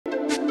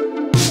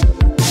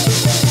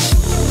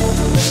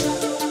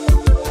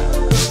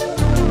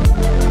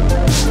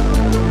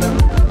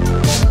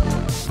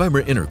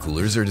Vibrant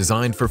intercoolers are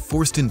designed for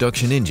forced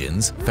induction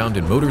engines found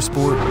in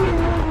motorsport,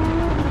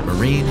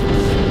 marine,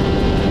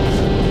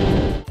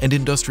 and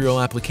industrial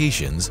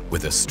applications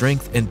with a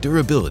strength and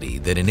durability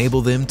that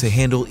enable them to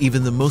handle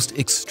even the most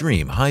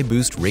extreme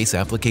high-boost race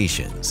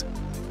applications.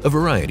 A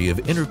variety of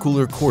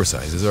intercooler core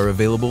sizes are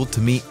available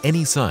to meet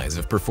any size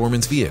of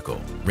performance vehicle,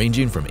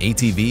 ranging from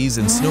ATVs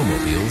and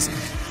snowmobiles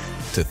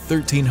to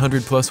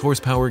 1,300 plus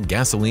horsepower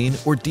gasoline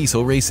or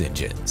diesel race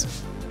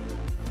engines.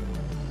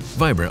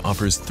 Vibrant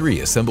offers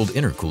 3 assembled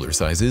intercooler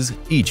sizes,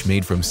 each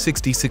made from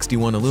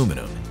 6061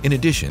 aluminum, in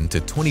addition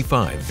to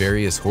 25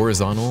 various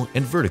horizontal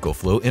and vertical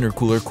flow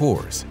intercooler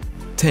cores.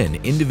 10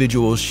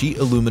 individual sheet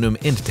aluminum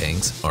end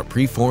tanks are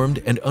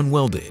preformed and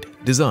unwelded,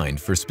 designed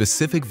for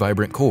specific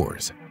Vibrant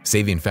cores,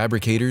 saving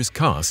fabricators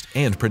cost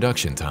and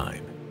production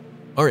time.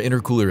 Our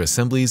intercooler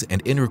assemblies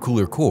and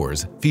intercooler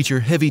cores feature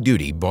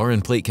heavy-duty bar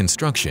and plate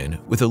construction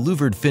with a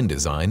louvered fin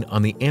design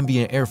on the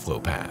ambient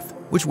airflow path,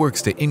 which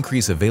works to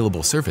increase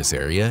available surface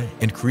area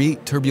and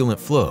create turbulent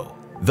flow,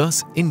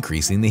 thus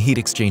increasing the heat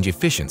exchange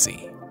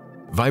efficiency.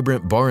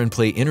 Vibrant bar and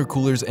plate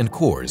intercoolers and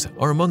cores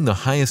are among the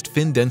highest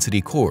fin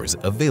density cores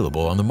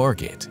available on the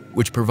market,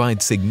 which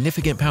provide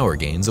significant power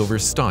gains over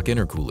stock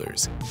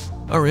intercoolers.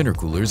 Our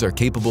intercoolers are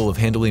capable of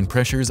handling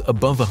pressures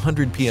above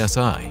 100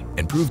 psi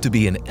and prove to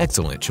be an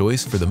excellent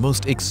choice for the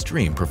most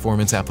extreme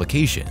performance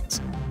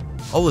applications.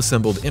 All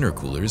assembled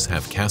intercoolers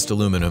have cast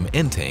aluminum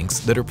end tanks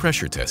that are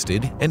pressure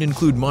tested and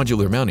include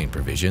modular mounting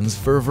provisions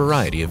for a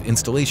variety of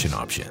installation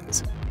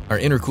options. Our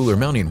intercooler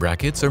mounting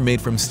brackets are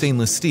made from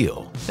stainless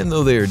steel, and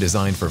though they are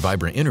designed for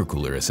Vibrant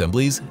intercooler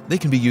assemblies, they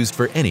can be used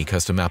for any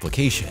custom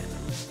application.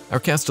 Our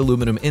cast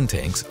aluminum end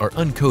tanks are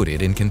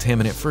uncoated and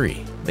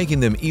contaminant-free, making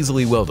them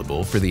easily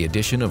weldable for the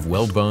addition of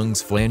weld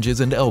bungs, flanges,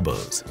 and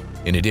elbows.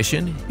 In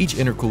addition, each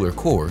intercooler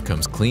core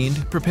comes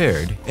cleaned,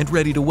 prepared, and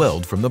ready to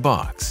weld from the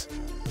box.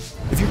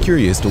 If you're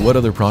curious to what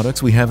other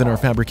products we have in our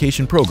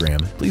fabrication program,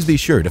 please be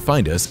sure to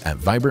find us at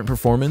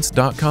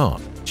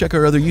vibrantperformance.com. Check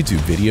our other YouTube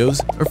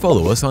videos or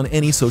follow us on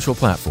any social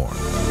platform.